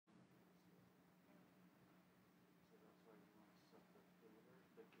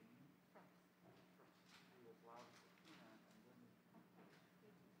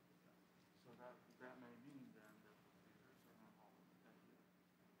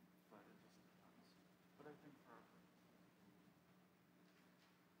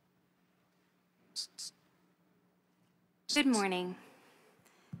Good morning.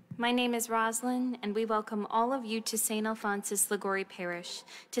 My name is Roslyn, and we welcome all of you to St. Alphonsus, Liguori Parish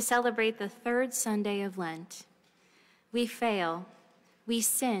to celebrate the third Sunday of Lent. We fail, we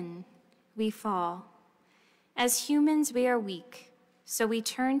sin, we fall. As humans, we are weak, so we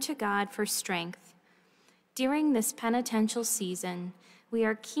turn to God for strength. During this penitential season, we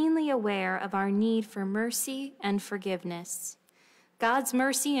are keenly aware of our need for mercy and forgiveness. God's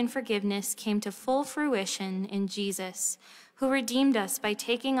mercy and forgiveness came to full fruition in Jesus, who redeemed us by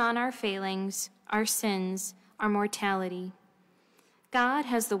taking on our failings, our sins, our mortality. God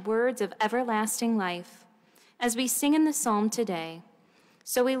has the words of everlasting life, as we sing in the psalm today.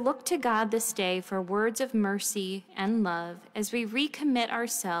 So we look to God this day for words of mercy and love as we recommit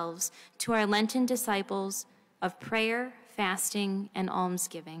ourselves to our Lenten disciples of prayer, fasting, and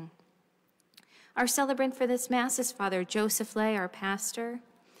almsgiving. Our celebrant for this Mass is Father Joseph Lay, our pastor.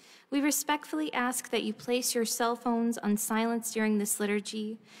 We respectfully ask that you place your cell phones on silence during this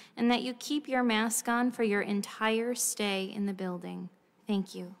liturgy and that you keep your mask on for your entire stay in the building.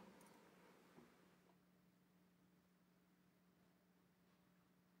 Thank you.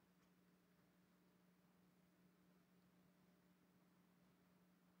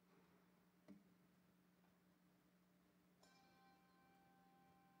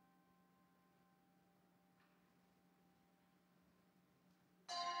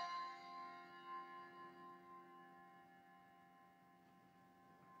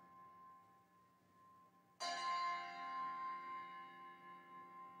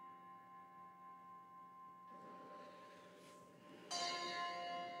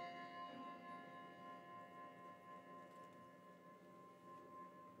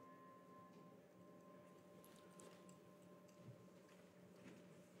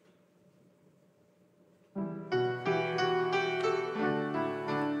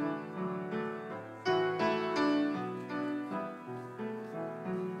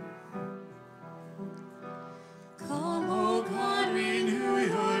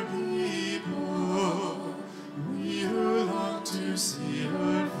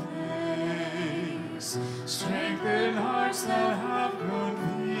 Strengthen hearts that have grown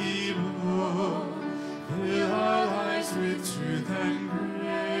feeble. Fill our lives with truth and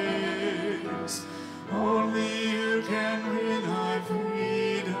grace. Only you can win our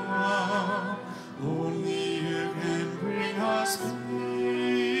freedom. Only you can bring us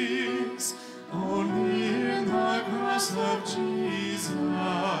peace. Only in the cross of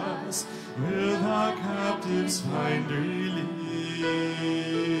Jesus will the captives find release.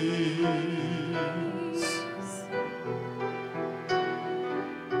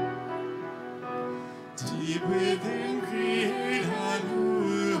 Deep within, create a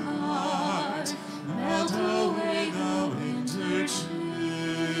new heart. Melt away the winter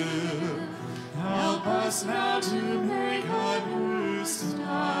chill. Help us now to make a new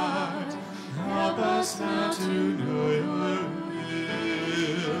start. Help us now to know your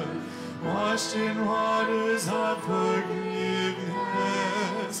will. Washed in waters of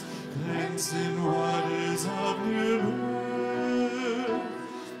forgiveness, cleansed in waters of new birth.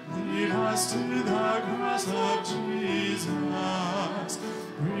 Lead us to the cross of Jesus.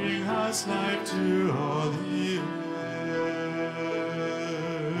 Bring us life to all the earth.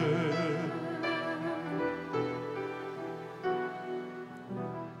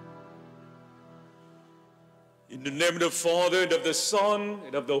 In the name of the Father, and of the Son,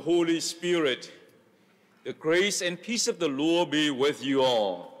 and of the Holy Spirit, the grace and peace of the Lord be with you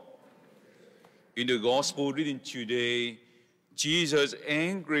all. In the Gospel reading today, Jesus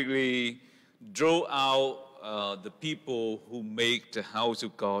angrily drove out the people who make the house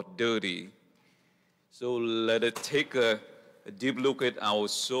of God dirty. So let us take a deep look at our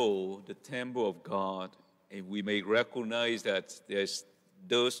soul, the temple of God, and we may recognize that there's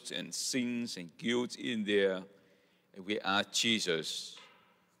dust and sins and guilt in there, and we ask Jesus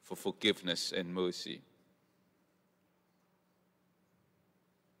for forgiveness and mercy.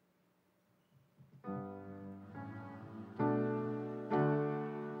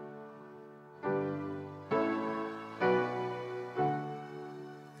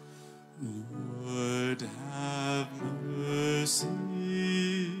 Lord, have mercy.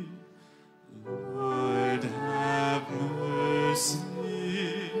 Lord, have mercy.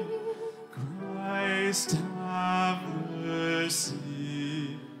 Christ, have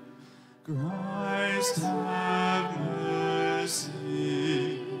mercy. Christ, have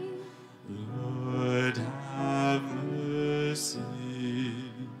mercy. Lord, have mercy.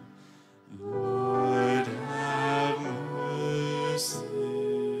 Lord, have mercy.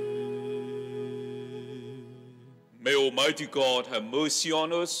 May Almighty God have mercy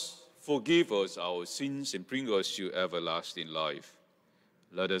on us, forgive us our sins, and bring us to everlasting life.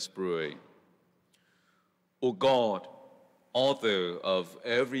 Let us pray. O God, author of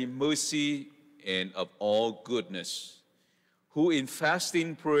every mercy and of all goodness, who in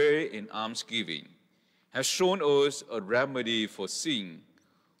fasting, prayer, and almsgiving has shown us a remedy for sin,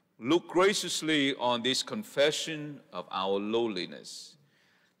 look graciously on this confession of our lowliness,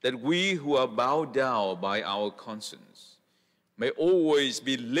 that we who are bowed down by our conscience may always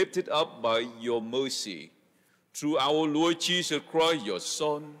be lifted up by your mercy through our Lord Jesus Christ, your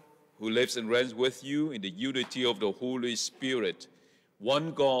Son, who lives and reigns with you in the unity of the Holy Spirit,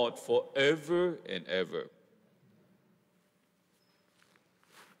 one God forever and ever.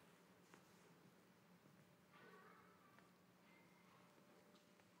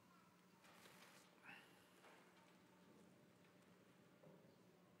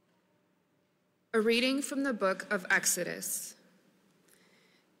 A reading from the book of Exodus.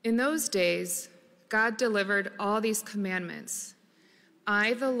 In those days, God delivered all these commandments.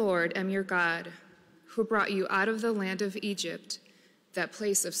 I, the Lord, am your God, who brought you out of the land of Egypt, that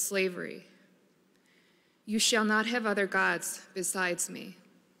place of slavery. You shall not have other gods besides me.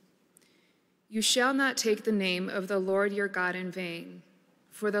 You shall not take the name of the Lord your God in vain,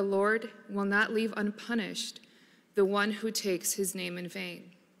 for the Lord will not leave unpunished the one who takes his name in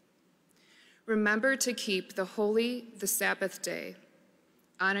vain. Remember to keep the Sabbath day.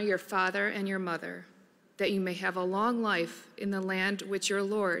 Honor your father and your mother, that you may have a long life in the land which your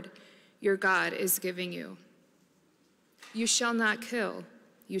Lord, your God, is giving you. You shall not kill.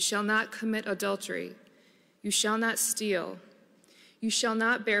 You shall not commit adultery. You shall not steal. You shall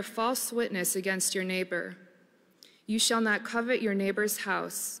not bear false witness against your neighbor. You shall not covet your neighbor's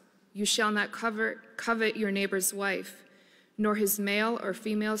house. You shall not covet your neighbor's wife, nor his male or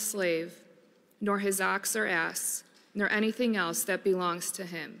female slave, nor his ox or ass, nor anything else that belongs to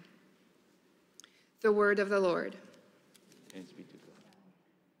him. The word of the Lord. Thanks be to God.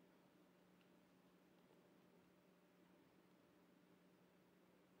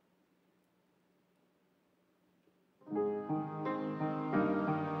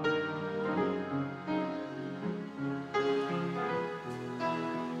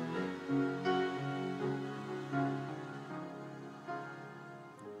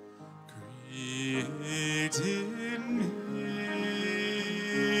 Create in me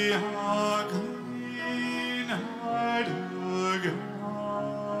a clean heart, O God.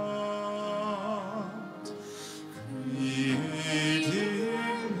 Create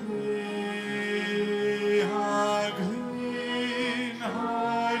in me a clean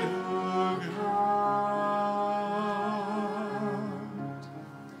heart, O God.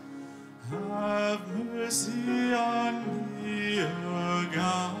 Have mercy on me, O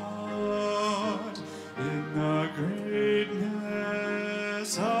God, in the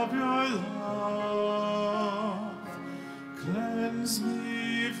greatness of your love. Cleanse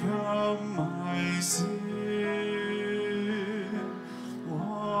me from my sin.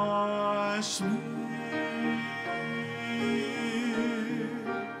 Wash me.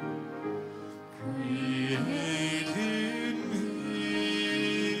 Create in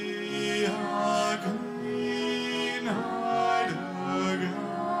me a clean heart, O God.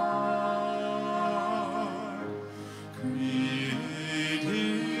 Create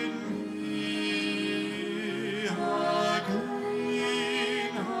in me a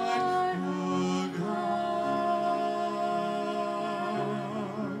clean heart, O God.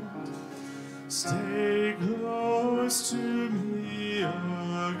 Stay close to me, O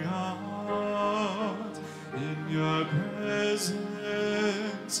God. In your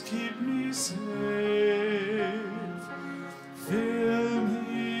presence, keep me safe. Fill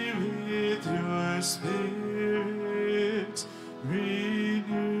me with your spirit. Renew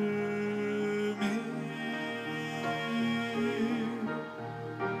me.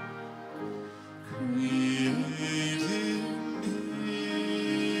 Create in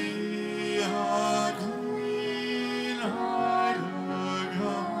me a clean heart, O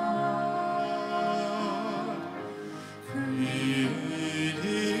God. Create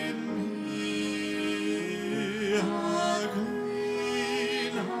in me a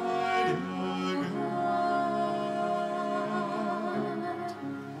clean heart, O God.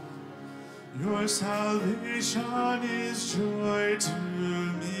 Your salvation is joy to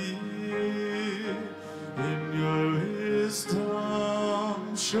me. In your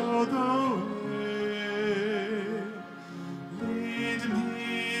wisdom, show the way. Lead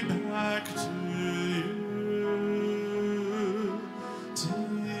me back to you.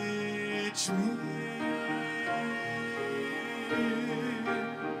 Teach me.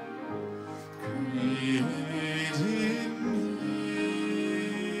 Create in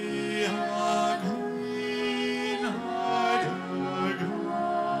me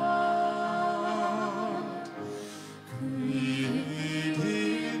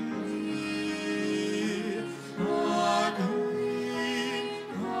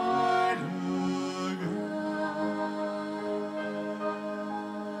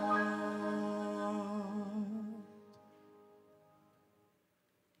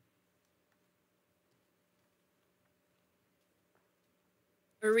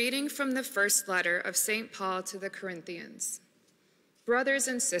A reading from the first letter of St. Paul to the Corinthians. Brothers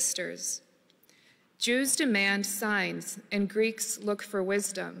and sisters, Jews demand signs and Greeks look for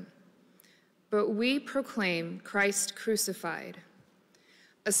wisdom, but we proclaim Christ crucified,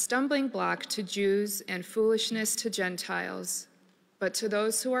 a stumbling block to Jews and foolishness to Gentiles, but to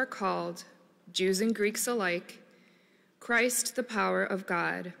those who are called, Jews and Greeks alike, Christ the power of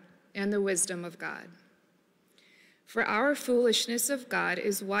God and the wisdom of God. For our foolishness of God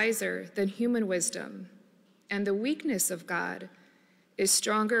is wiser than human wisdom, and the weakness of God is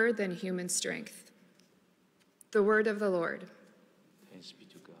stronger than human strength. The word of the Lord. Thanks be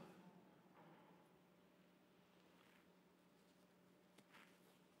to God.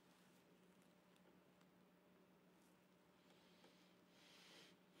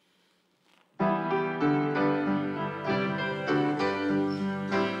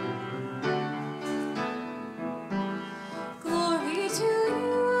 Glory to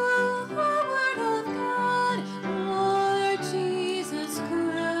you, O Word of God, Lord Jesus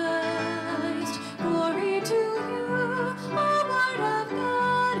Christ. Glory to you, O Word of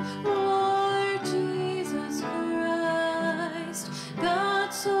God, Lord Jesus Christ.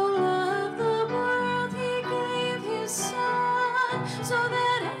 God so loved the world, he gave his Son, so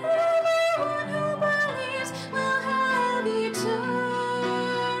that everyone who believes will have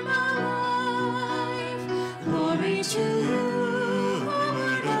eternal life. Glory to you, O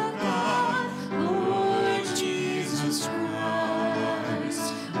Word of God, Lord Jesus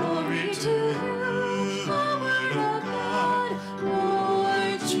Christ. Glory to you, O Word of God,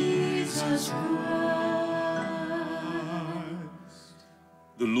 Lord Jesus Christ.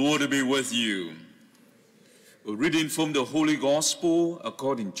 The Lord be with you. A reading from the Holy Gospel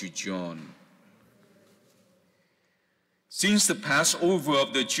according to John. Since the Passover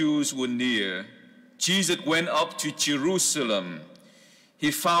of the Jews were near, Jesus went up to Jerusalem.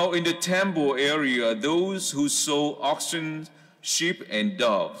 He found in the temple area those who sold oxen, sheep, and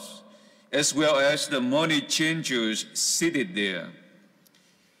doves, as well as the money changers seated there.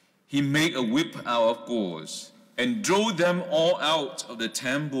 He made a whip out of cords and drove them all out of the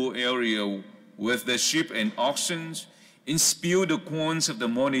temple area with the sheep and oxen, and spilled the coins of the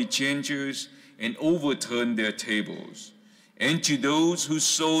money changers and overturned their tables. And to those who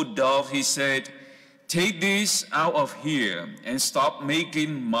sold doves he said, "Take this out of here and stop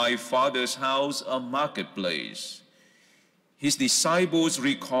making my Father's house a marketplace." His disciples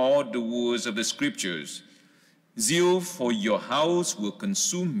recalled the words of the scriptures, "Zeal for your house will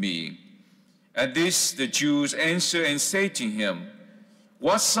consume me." At this the Jews answered and said to him,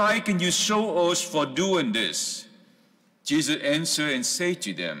 "What sign can you show us for doing this?" Jesus answered and said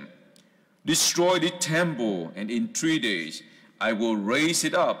to them, "Destroy the temple, and in 3 days I will raise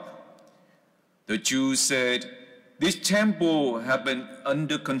it up." The Jews said, "This temple has been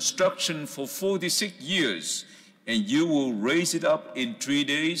under construction for 46 years, and you will raise it up in 3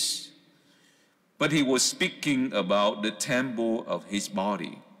 days?" But he was speaking about the temple of his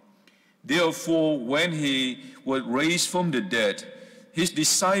body. Therefore, when he was raised from the dead, his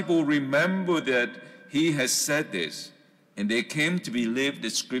disciples remembered that he had said this, and they came to believe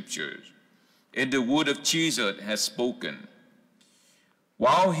the scriptures, and the word of Jesus has spoken.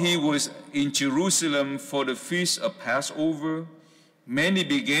 While he was in Jerusalem for the feast of Passover, many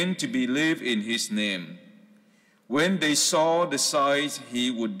began to believe in his name, when they saw the signs he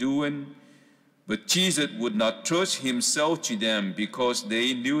was doing. But Jesus would not trust himself to them because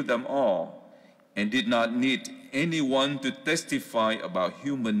they knew them all and did not need anyone to testify about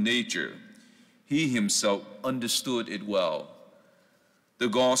human nature. He himself understood it well. The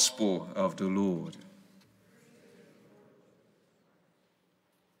Gospel of the Lord.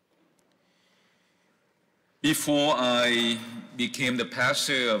 Before I became the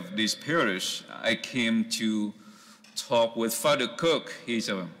pastor of this parish, I came to talk with Father Cook. He's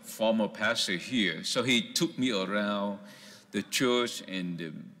a former pastor here. So he took me around the church and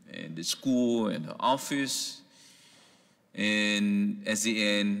the school and the office. And at the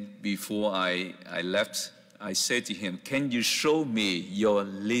end, before I left, I said to him, "Can you show me your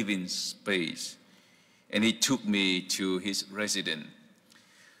living space?" And he took me to his residence.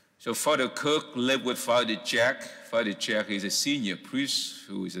 So Father Cook lived with Father Jack. Father Jack is a senior priest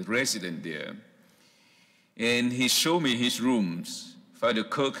who is a resident there. And he showed me his rooms. Father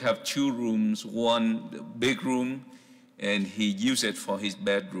Cook have 2 rooms, one big room, and he used it for his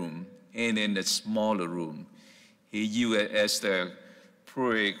bedroom. And then the smaller room, he used it as the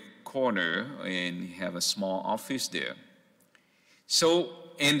prayer corner, and he have a small office there. So,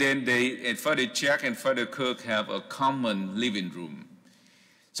 and then Father Jack and Father Cook have a common living room.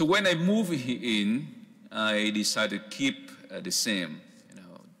 So when I moved in, I decided to keep the same.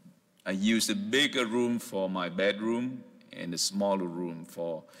 I use the bigger room for my bedroom and the smaller room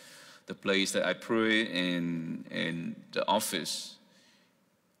for the place that I pray and the office.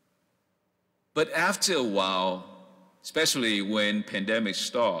 But after a while, especially when pandemic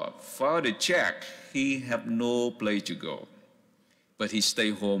started, Father Jack, he have no place to go. But he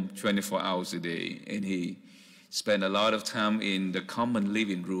stay home 24 hours a day, and he spend a lot of time in the common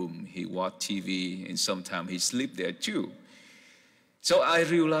living room. He watch TV, and sometimes he sleep there too. So I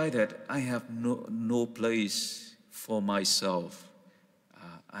realized that I have no place for myself.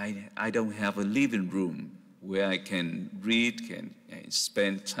 I don't have a living room where I can read, can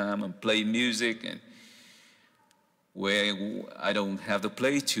spend time and play music, and where I don't have the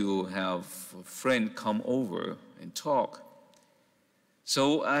place to have a friend come over and talk.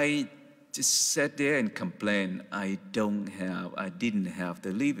 So I just sat there and complained I didn't have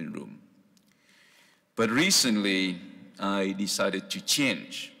the living room. But recently, I decided to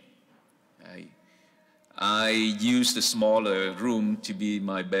change. I used the smaller room to be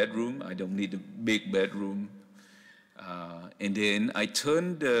my bedroom. I don't need a big bedroom. And then I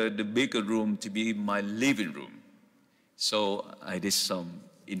turned the bigger room to be my living room. So I did some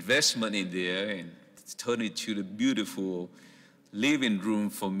investment in there and turned it to the beautiful living room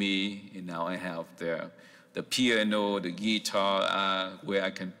for me. And now I have the piano, the guitar, where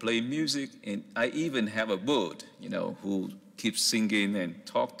I can play music. And I even have a bird, who keeps singing and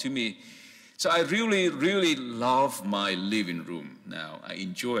talk to me. So I really, really love my living room now. I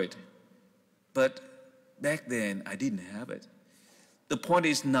enjoy it. But back then, I didn't have it. The point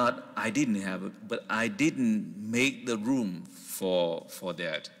is not I didn't have it, but I didn't make the room for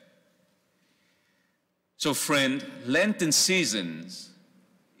that. So friend, Lenten seasons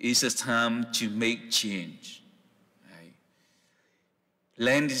is a time to make change. Right?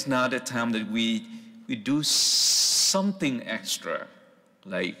 Lent is not a time that we do something extra,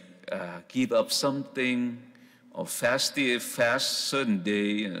 like give up something, or fast certain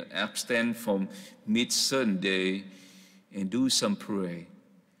day, abstain from meat certain day, and do some prayer.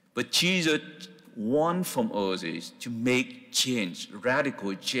 But Jesus wants from us is to make change,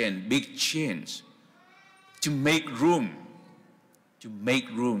 radical change, big change, to make room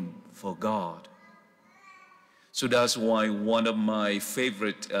for God. So that's why one of my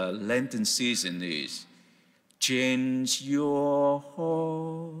favorite Lenten season is, change your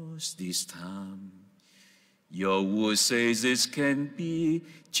horse this time. Your word says this can be,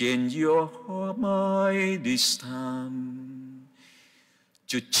 change your mind this time.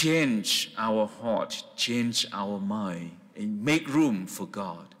 To change our heart, change our mind, and make room for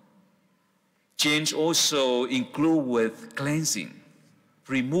God. Change also include with cleansing,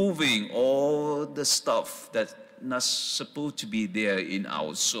 removing all the stuff that's not supposed to be there in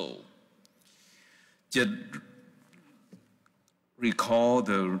our soul. Just recall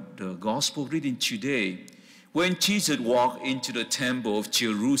the gospel reading today. When Jesus walked into the temple of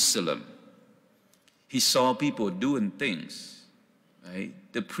Jerusalem, he saw people doing things, right?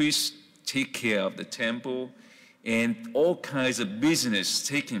 The priests take care of the temple and all kinds of business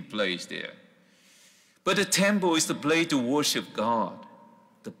taking place there. But the temple is the place to worship God,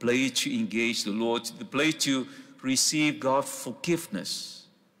 the place to engage the Lord, the place to receive God's forgiveness.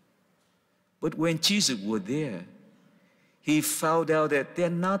 But when Jesus was there, he found out that they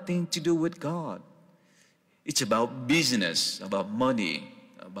had nothing to do with God. It's about business, about money,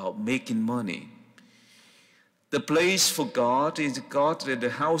 about making money. The place for God is God, the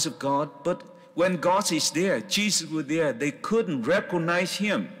house of God, but when God is there, Jesus was there, they couldn't recognize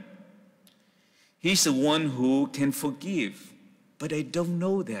him. He's the one who can forgive, but they don't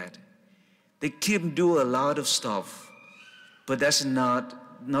know that. They keep doing a lot of stuff, but that's not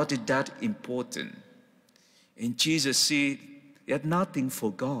that important. And Jesus said, they had nothing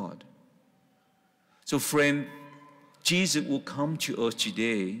for God. So friend, Jesus will come to us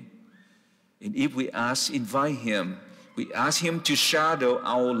today, and if we invite him, we ask him to shadow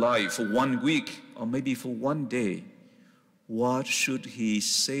our life for 1 week or maybe for 1 day, what should he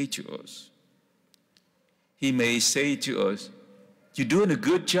say to us? He may say to us, you're doing a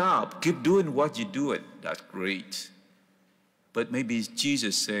good job, keep doing what you're doing, that's great. But maybe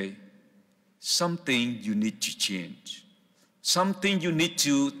Jesus say, something you need to change, something you need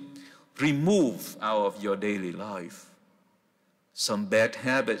to remove out of your daily life. Some bad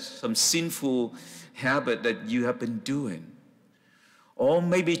habits, some sinful habit that you have been doing. Or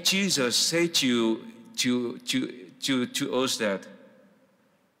maybe Jesus say to us that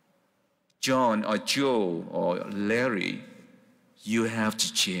John or Joe or Larry, you have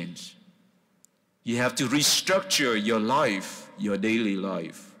to change. You have to restructure your life, your daily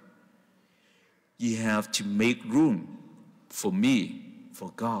life. You have to make room for me,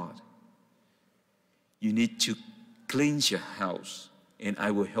 for God. you need to cleanse your house, and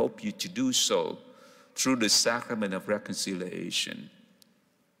I will help you to do so through the sacrament of reconciliation.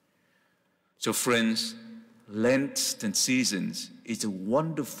 So friends, Lenten seasons is a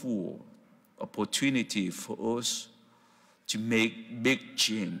wonderful opportunity for us to make big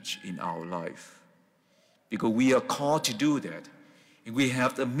change in our life, because we are called to do that. And we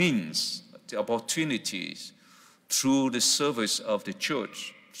have the means, the opportunities through the service of the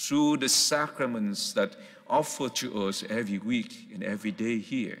church, through the sacraments that offer to us every week and every day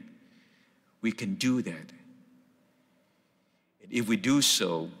here. We can do that. And if we do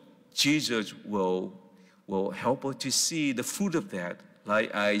so, Jesus will help us to see the fruit of that,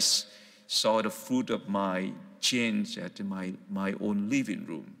 like I saw the fruit of my change at my own living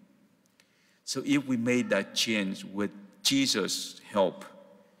room. So if we made that change with Jesus' help,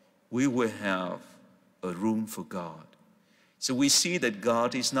 we will have a room for God. So we see that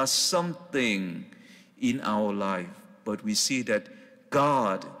God is not something in our life, but we see that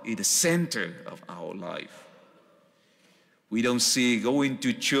God is the center of our life. We don't see going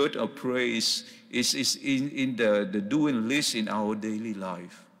to church or praise is in the doing list in our daily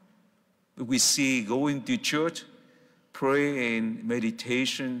life. But we see going to church, prayer and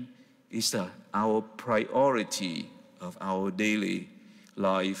meditation is our priority of our daily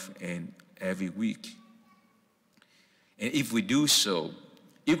life and every week. And if we do so,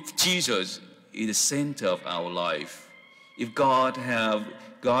 if Jesus is the center of our life, if God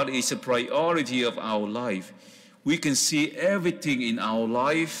is a priority of our life, we can see everything in our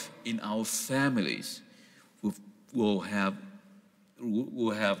life, in our families, will have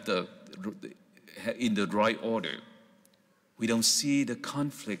in the right order. We don't see the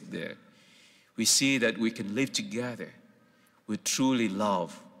conflict there. We see that we can live together with truly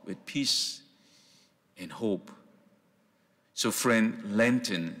love, with peace and hope. So friend,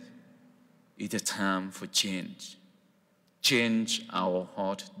 Lenten is a time for change. Change our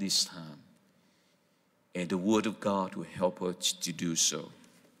heart this time. And the Word of God will help us to do so.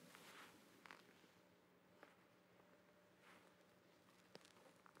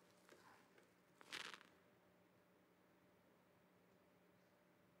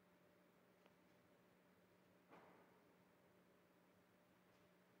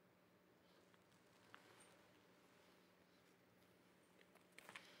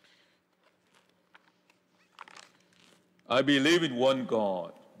 I believe in one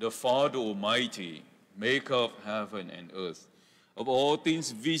God, the Father Almighty, maker of heaven and earth, of all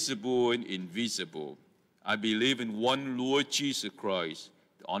things visible and invisible. I believe in one Lord Jesus Christ,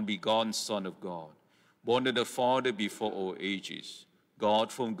 the unbegotten Son of God, born of the Father before all ages,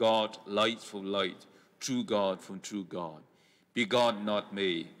 God from God, light from light, true God from true God, begotten not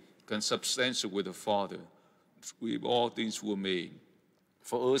made, consubstantial with the Father, with all things were made.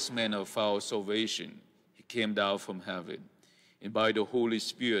 For us men of our salvation, he came down from heaven, and by the Holy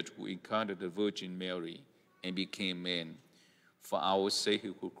Spirit who incarnated the Virgin Mary and became man. For our sake he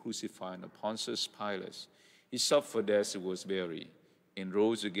was crucified on Pontius Pilate. He suffered as he was buried, and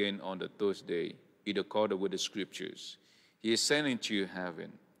rose again on the third day, in accordance with the Scriptures. He ascended into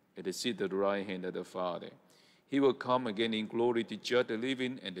heaven, at the seat of the right hand of the Father. He will come again in glory to judge the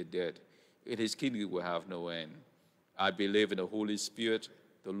living and the dead, and his kingdom will have no end. I believe in the Holy Spirit,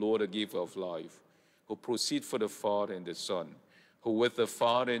 the Lord, the giver of life, who proceeds from the Father and the Son, who with the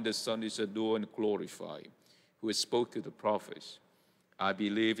Father and the Son is adored and glorified, who spoke to the prophets. I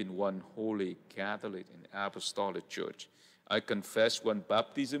believe in one holy, Catholic, and apostolic church. I confess one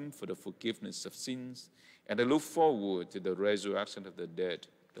baptism for the forgiveness of sins, and I look forward to the resurrection of the dead,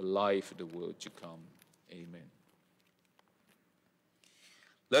 the life of the world to come. Amen.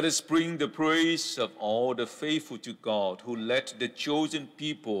 Let us bring the praise of all the faithful to God, who led the chosen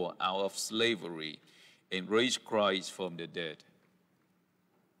people out of slavery and raised Christ from the dead.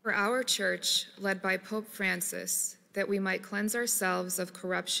 For our church, led by Pope Francis, that we might cleanse ourselves of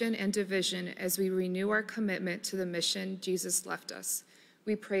corruption and division as we renew our commitment to the mission Jesus left us,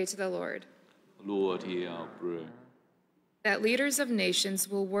 we pray to the Lord. Lord, hear our prayer. That leaders of nations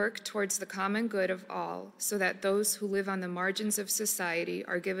will work towards the common good of all, so that those who live on the margins of society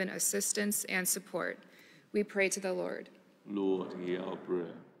are given assistance and support, we pray to the Lord. Lord, hear our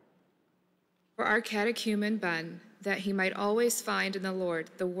prayer. For our catechumen Ben, that he might always find in the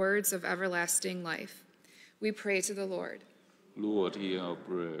Lord the words of everlasting life, we pray to the Lord. Lord, hear our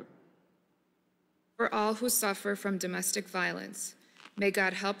prayer. For all who suffer from domestic violence, may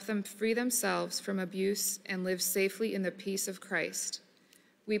God help them free themselves from abuse and live safely in the peace of Christ,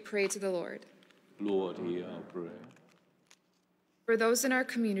 we pray to the Lord. Lord, hear our prayer. For those in our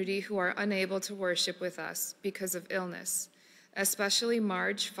community who are unable to worship with us because of illness, especially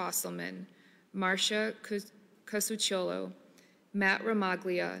Marge Fosselman, Marcia Casucciolo, Matt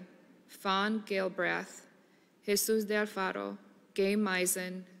Ramaglia, Fawn Galebrath, Jesus de Alfaro, Gay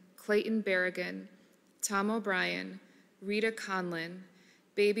Misen, Clayton Berrigan, Tom O'Brien, Rita Conlin,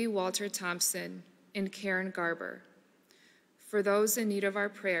 baby Walter Thompson, and Karen Garber. For those in need of our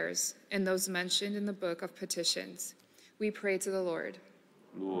prayers and those mentioned in the book of petitions, we pray to the Lord.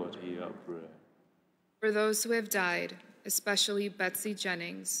 Lord, hear our prayer. For those who have died, especially Betsy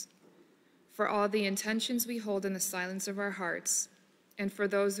Jennings, for all the intentions we hold in the silence of our hearts, and for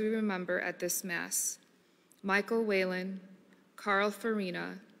those we remember at this Mass, Michael Whalen, Carl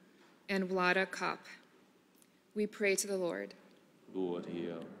Farina, and Vlada Kopp. We pray to the Lord. Lord,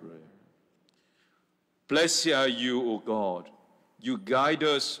 hear our prayer. Blessed are you, O God. You guide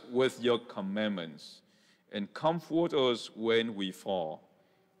us with your commandments and comfort us when we fall.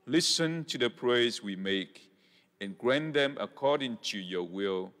 Listen to the prayers we make and grant them according to your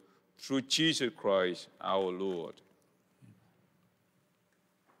will, through Jesus Christ our Lord.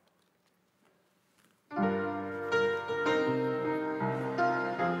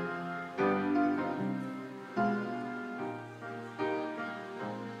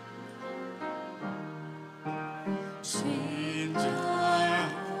 Change our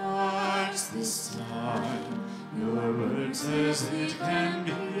hearts this time. Your word says it can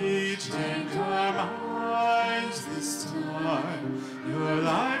be. Change our minds this time. Your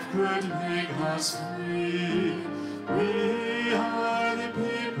life could make us free. We are the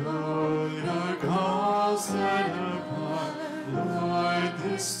people your call set apart. Lord,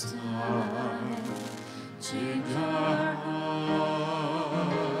 this time, change our hearts.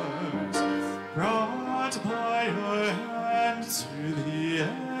 Brought by your hand to the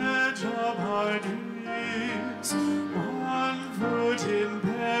edge of our dreams, one foot in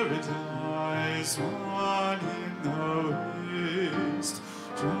paradise, one in the waste,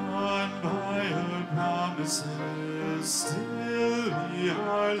 drawn by your promises, still we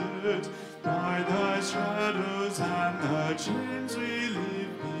are led by the shadows and the chains we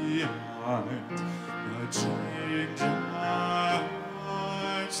leave behind. But change our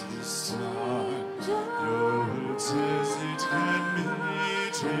hearts this time. Your word says it can be.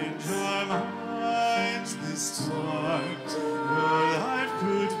 Change our minds this time. Your life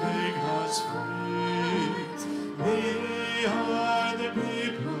could make us free. We are the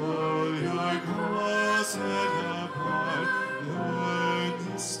people your call set apart. Lord,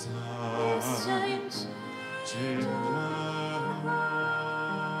 this time, change our hearts.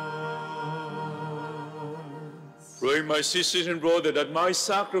 Pray, my sisters and brothers, that my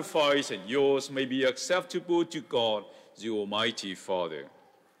sacrifice and yours may be acceptable to God, the Almighty Father.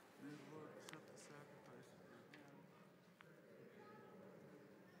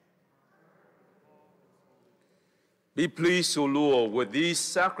 Be pleased, O Lord, with these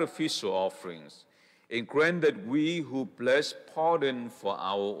sacrificial offerings, and grant that we who bless pardon for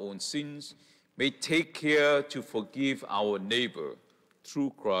our own sins may take care to forgive our neighbor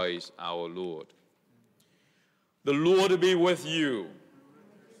through Christ our Lord. The Lord be with you.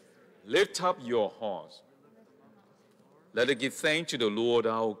 Lift up your hearts. Let us give thanks to the Lord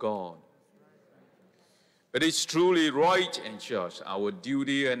our God. It is truly right and just, our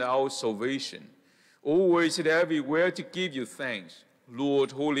duty and our salvation, always and everywhere to give you thanks,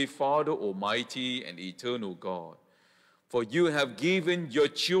 Lord, Holy Father, Almighty and eternal God. For you have given your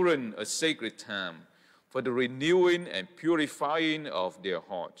children a sacred time for the renewing and purifying of their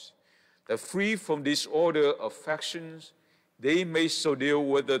hearts, that free from disorder affections, they may so deal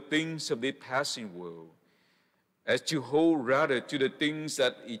with the things of the passing world, as to hold rather to the things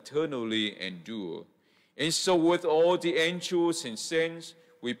that eternally endure. And so with all the angels and saints,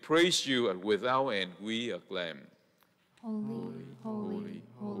 we praise you, and without end we acclaim. Holy, holy,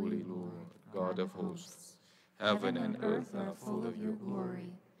 holy Lord, God of hosts, heaven and earth are full of your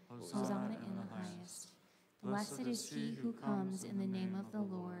glory. Hosanna in the highest. Blessed is he who comes in the name of the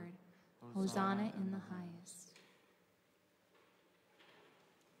Lord. Hosanna in the highest.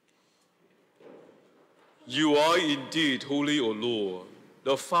 You are indeed holy, O Lord,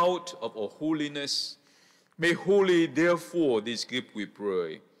 the fount of all holiness. Make holy, therefore, this gift, we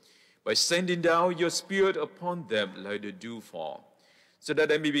pray, by sending down your Spirit upon them like the dewfall, so that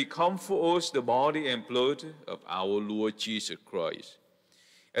they may become for us the body and blood of our Lord Jesus Christ.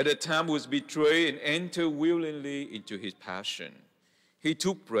 At the time he was betrayed and entered willingly into his passion, he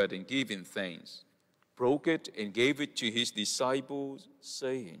took bread and gave him thanks, broke it and gave it to his disciples,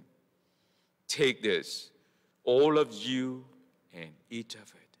 saying, "Take this, all of you, and eat of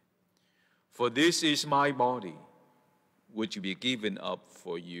it. For this is my body, which will be given up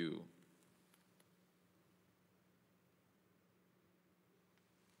for you."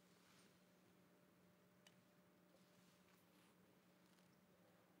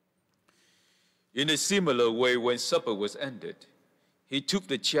 In a similar way, when supper was ended, he took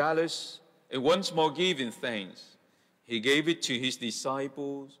the chalice and once more giving thanks, he gave it to his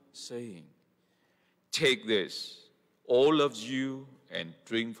disciples, saying, "Take this, all of you, and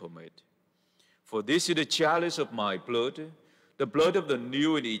drink from it. For this is the chalice of my blood, the blood of the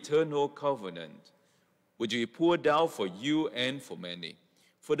new and eternal covenant, which we poured out for you and for many,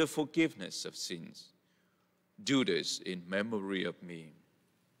 for the forgiveness of sins. Do this in memory of me."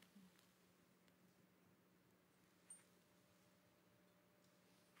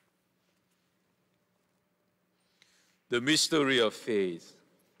 The mystery of faith.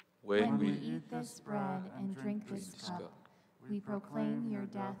 When we eat this bread and drink this cup, we proclaim your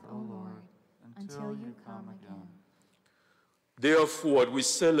death, O Lord, until you come again. Therefore, we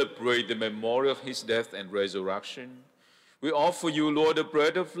celebrate the memorial of his death and resurrection. We offer you, Lord, the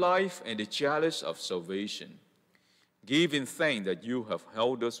bread of life and the chalice of salvation, giving thanks that you have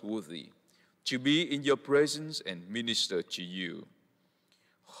held us worthy to be in your presence and minister to you.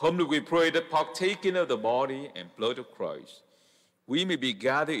 Humbly we pray that partaking of the body and blood of Christ, we may be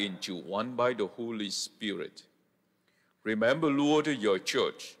gathered into one by the Holy Spirit. Remember, Lord, your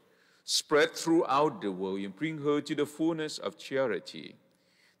church, spread throughout the world, and bring her to the fullness of charity.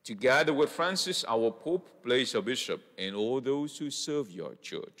 Together with Francis, our Pope, place our Bishop, and all those who serve your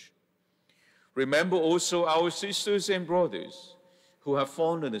church. Remember also our sisters and brothers who have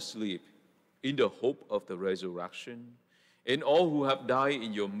fallen asleep in the hope of the resurrection, and all who have died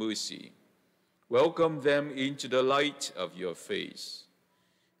in your mercy. Welcome them into the light of your face.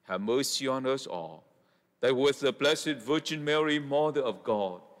 Have mercy on us all, that with the Blessed Virgin Mary, Mother of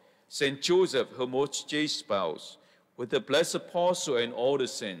God, Saint Joseph, her most chaste spouse, with the blessed apostle and all the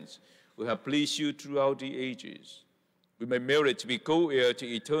saints who have pleased you throughout the ages, we may merit to be co-heir to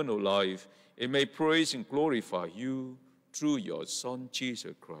eternal life, and may praise and glorify you through your Son,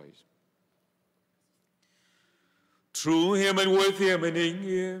 Jesus Christ. Through him and with him and in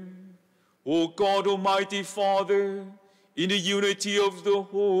him, O God, Almighty Father, in the unity of the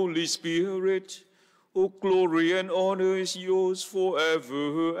Holy Spirit, O glory and honor is yours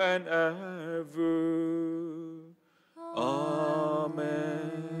forever and ever.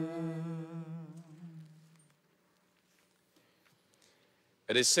 Amen.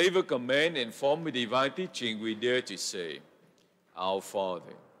 At the Savior command and form of divine teaching, we dare to say, Our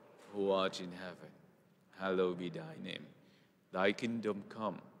Father, who art in heaven, hallowed be thy name. Thy kingdom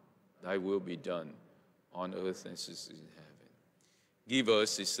come, thy will be done, on earth as it is in heaven. Give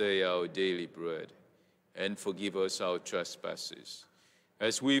us this day our daily bread, and forgive us our trespasses,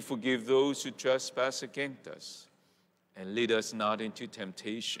 as we forgive those who trespass against us. And lead us not into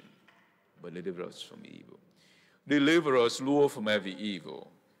temptation, but deliver us from evil. Deliver us, Lord, from every evil.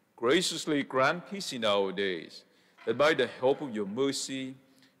 Graciously grant peace in our days, that by the help of your mercy,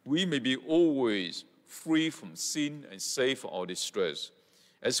 we may be always free from sin and safe from all distress,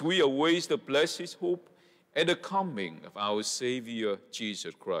 as we await the blessed hope and the coming of our Savior,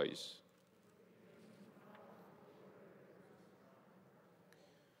 Jesus Christ.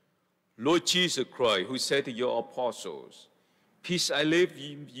 Lord Jesus Christ, who said to your apostles, "Peace I leave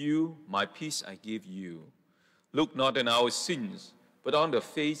you, my peace I give you. Look not on our sins, but on the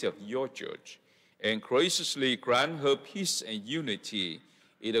faith of your church, and graciously grant her peace and unity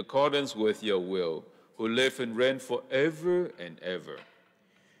in accordance with your will, who live and reign forever and ever."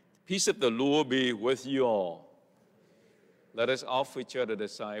 The peace of the Lord be with you all. Let us offer each other the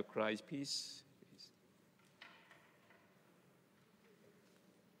sign of Christ's peace.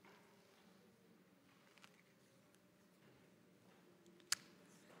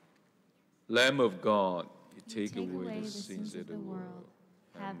 Lamb of God, you take away the sins of the world.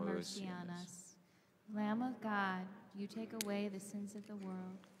 Have mercy on us. Lamb of God, you take away the sins of the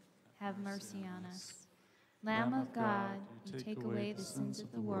world. Have mercy on us. Lamb of God, you take away the sins of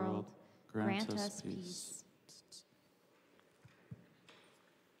the world. Grant us peace.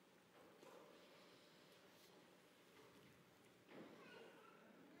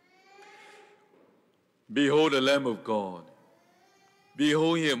 Behold the Lamb of God.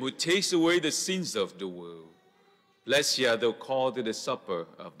 Behold him who takes away the sins of the world. Blessed are those called to the supper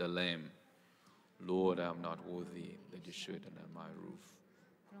of the Lamb. Lord, I am not worthy that you should under my roof.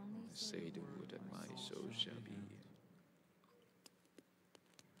 Say the word, and my soul shall be healed.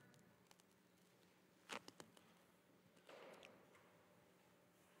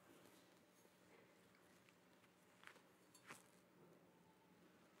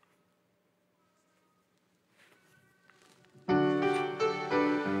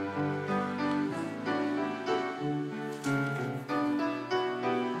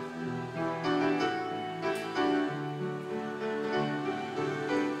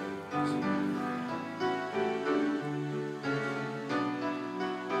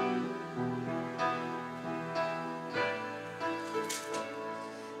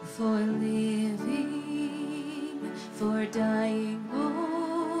 for living, for dying,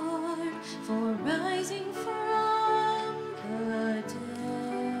 Lord, for rising from the dead.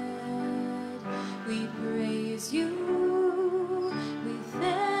 We praise you with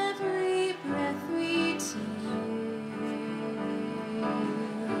every breath we take.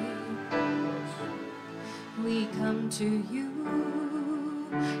 We come to you,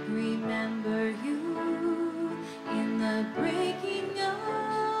 remember you in the breaking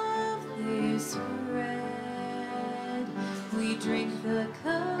of this bread. We drink the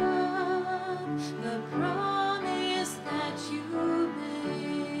cup, the promise that you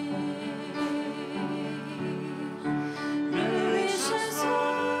made. Nourish us,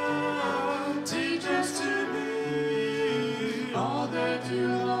 Lord, teach us to be all that you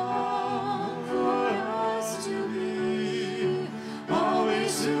long for us to be.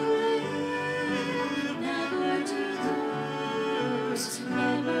 Always to live, never to thirst,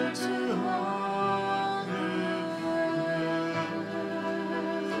 never to hunger.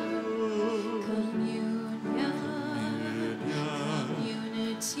 Communion,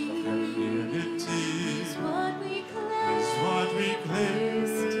 community is what we claim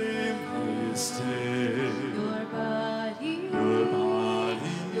this day. Your body,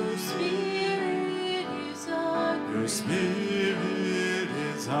 your spirit is our grace. Your spirit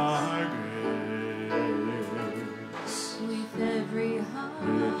is our grace. With every heart,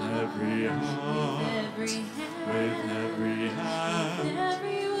 With every heart, with every hand, with every hand, with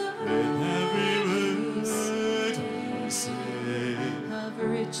every word, with every word we say, of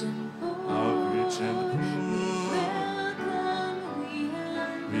rich and poor,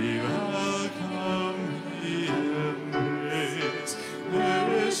 we welcome, we embrace.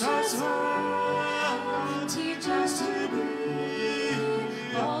 Nourish us, Lord, teach us to be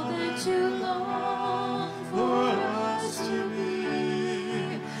all that you long for us to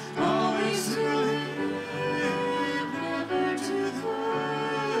be. Always to live, never to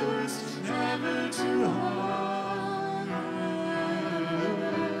thirst, never to hunger.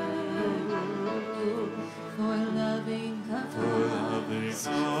 for loving us, For loving us,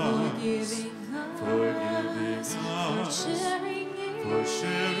 forgiving forgiving us, us, for sharing for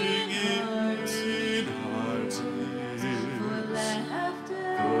sharing in our tears, for laughter,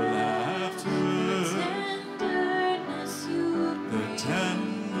 tenderness you the bring.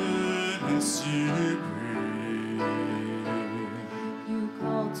 tenderness you bring. You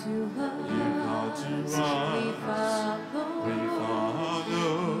call to us, we follow.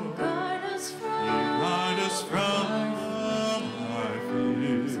 Guard us From our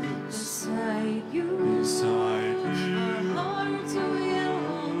fears, beside you.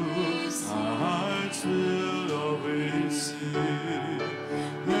 Our hearts will always sing.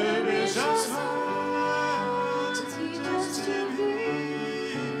 Nourish us, Lord, teach us to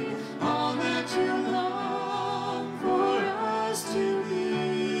be all that you long for us to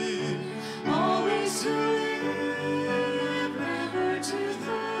be. Always to live, never to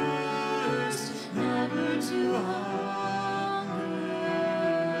thirst, never to hunger.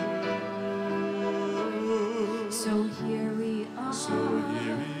 So here we are, a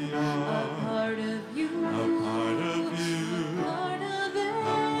part of you, a part of you, a part of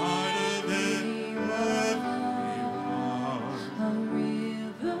everyone. a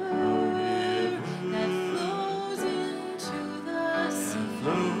river that flows into the sea.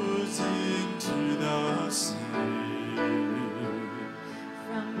 Flows into the sea.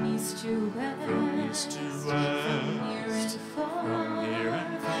 From east to west, From east to from near west, and far, from near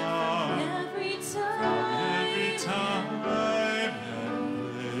and far, every from every time, time and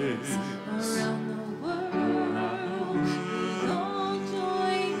place. around the world, we all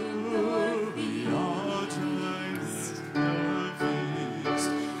join in your We feast. all join in your feast.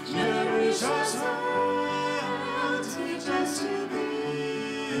 Nourish us, Lord, teach us to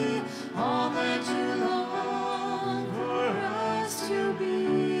be all that you long for us to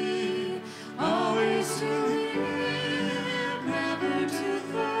be. Always to live, never to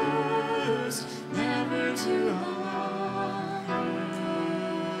thirst, never to hunger.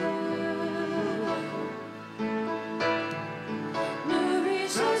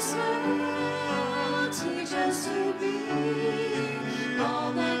 Nourish us, Lord, teach us to be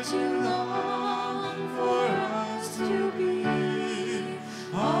all that you long for us to be.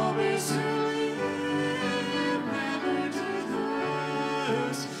 Always to live, never to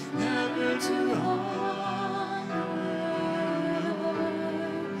thirst, never to hunger.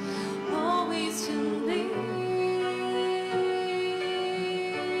 Always to live,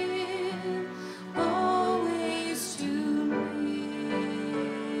 always to live.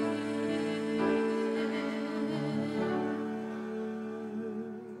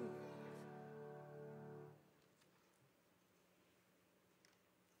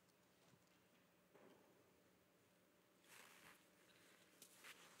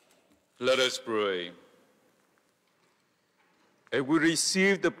 Let us pray. As we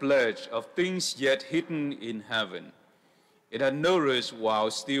receive the pledge of things yet hidden in heaven, and are nourished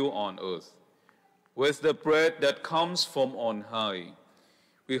while still on earth, with the bread that comes from on high,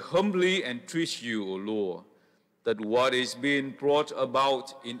 we humbly entreat you, O Lord, that what is being brought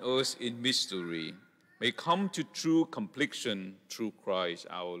about in us in mystery may come to true completion through Christ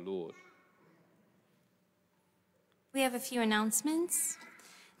our Lord. We have a few announcements.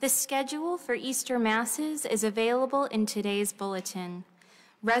 The schedule for Easter Masses is available in today's bulletin.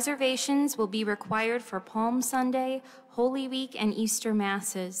 Reservations will be required for Palm Sunday, Holy Week, and Easter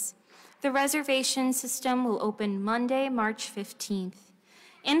Masses. The reservation system will open Monday, March 15th.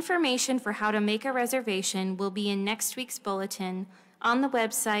 Information for how to make a reservation will be in next week's bulletin, on the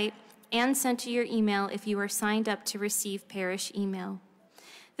website, and sent to your email if you are signed up to receive parish email.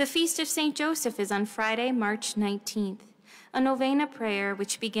 The Feast of St. Joseph is on Friday, March 19th. A novena prayer,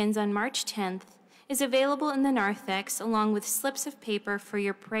 which begins on March 10th, is available in the narthex along with slips of paper for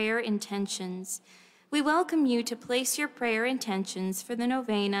your prayer intentions. We welcome you to place your prayer intentions for the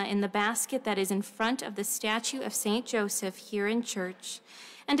novena in the basket that is in front of the statue of St. Joseph here in church,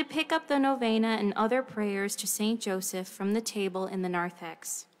 and to pick up the novena and other prayers to St. Joseph from the table in the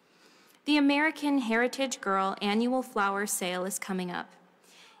narthex. The American Heritage Girl annual flower sale is coming up.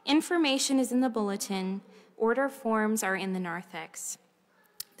 Information is in the bulletin. Order forms are in the narthex.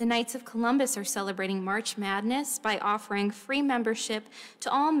 The Knights of Columbus are celebrating March Madness by offering free membership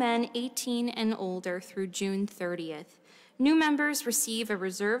to all men 18 and older through June 30th. New members receive a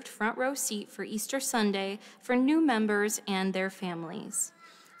reserved front row seat for Easter Sunday for new members and their families.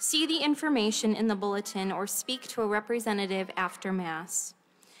 See the information in the bulletin or speak to a representative after Mass.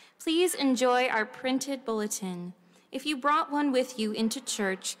 Please enjoy our printed bulletin. If you brought one with you into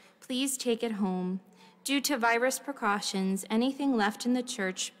church, please take it home. Due to virus precautions, anything left in the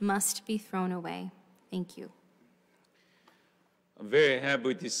church must be thrown away. Thank you. I'm very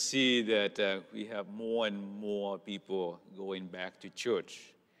happy to see that we have more and more people going back to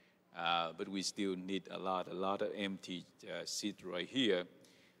church, but we still need a lot of empty seats right here.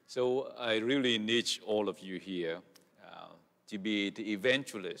 So I really need all of you here to be the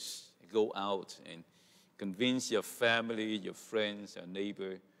evangelists. Go out and convince your family, your friends, your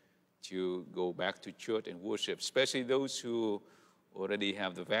neighbor to go back to church and worship, especially those who already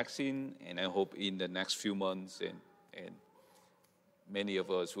have the vaccine, and I hope in the next few months and many of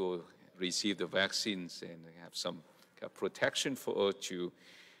us will receive the vaccines and have some kind of protection for us to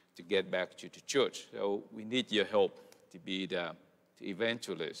get back to the church. So we need your help to be the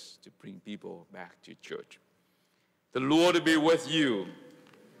evangelists, to bring people back to church. The Lord be with you.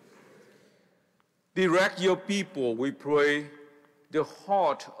 Direct your people, we pray, the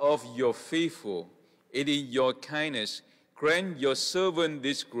heart of your faithful, and in your kindness, grant your servant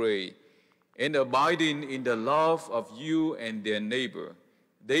this grace, and abiding in the love of you and their neighbor,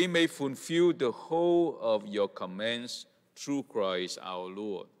 they may fulfill the whole of your commands through Christ our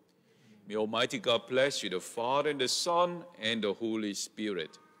Lord. May Almighty God bless you, the Father, and the Son, and the Holy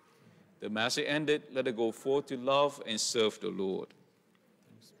Spirit. The Mass ended. Let us go forth to love and serve the Lord.